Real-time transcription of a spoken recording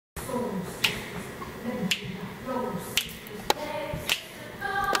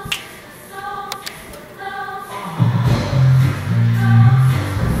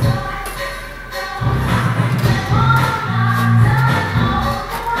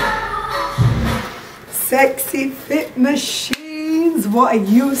Sexy Fit machines, what are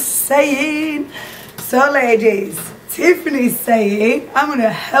you saying? So ladies, Tiffany's saying I'm going to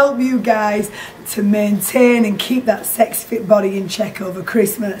help you guys to maintain and keep that sexy fit body in check over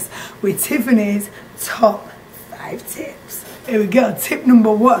Christmas with Tiffany's top 5 tips. Here we go. Tip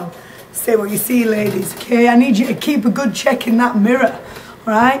number 1. Say what you see, ladies, okay? I need you to keep a good check in that mirror,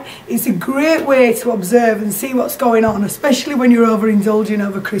 right? It's a great way to observe and see what's going on, especially when you're overindulging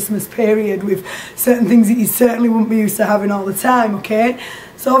over Christmas period with certain things that you certainly wouldn't be used to having all the time, okay?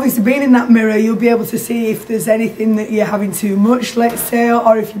 So obviously being in that mirror, you'll be able to see if there's anything that you're having too much, let's say,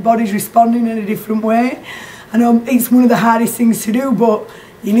 or if your body's responding in a different way. I know it's one of the hardest things to do, but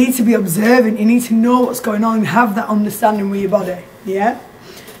you need to be observant, you need to know what's going on and have that understanding with your body, yeah?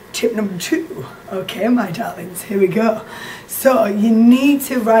 Tip number 2, okay, my darlings, here we go. So you need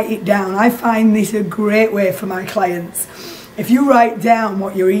to write it down. I find this a great way for my clients. If you write down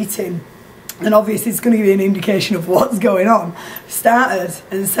what you're eating, then obviously it's going to give you an indication of what's going on, starters.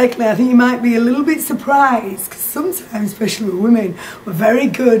 And secondly, I think you might be a little bit surprised, because sometimes, especially with women, we're very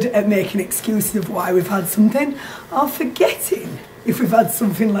good at making excuses of why we've had something, or forgetting if we've had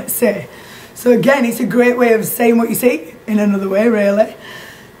something, let's say. So again, it's a great way of saying what you see, in another way, really.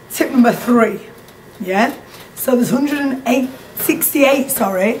 Tip number 3, yeah? So there's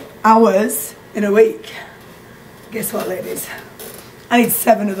 168 hours in a week. Guess what, ladies? I need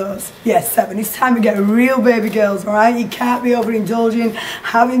 7 of those. Yes, 7. It's time to get real, baby girls, all right? You can't be overindulging,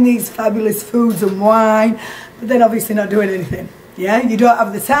 having these fabulous foods and wine, but then obviously not doing anything, yeah? You don't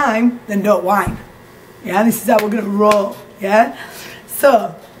have the time, then don't whine, yeah? This is how we're going to roll, yeah?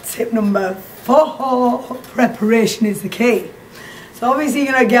 So, tip number 4, preparation is the key. So obviously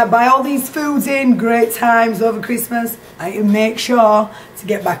you're going to buy all these foods in, great times over Christmas, and make sure to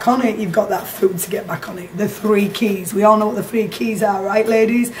get back on it, you've got that food to get back on it. The 3 keys. We all know what the 3 keys are, right,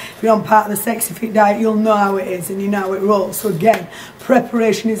 ladies? If you're on part of the Sexy Fit diet, you'll know how it is and you know how it rolls. So again,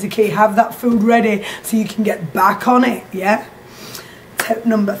 preparation is the key. Have that food ready so you can get back on it, yeah? Tip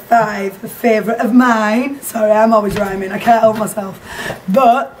number 5, a favourite of mine. Sorry, I'm always rhyming, I can't help myself.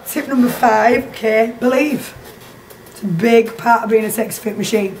 But tip number 5, okay, believe. A big part of being a sexy fit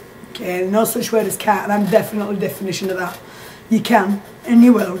machine, okay? No such word as can't, and I'm definitely the definition of that. You can, and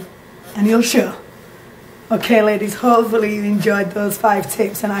you will, and you'll show. Okay, ladies, hopefully you enjoyed those 5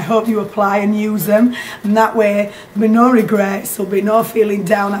 tips, and I hope you apply and use them, and that way there'll be no regrets, there'll be no feeling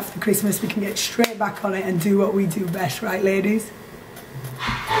down after Christmas. We can get straight back on it and do what we do best, right, ladies?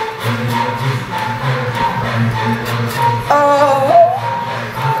 Oh.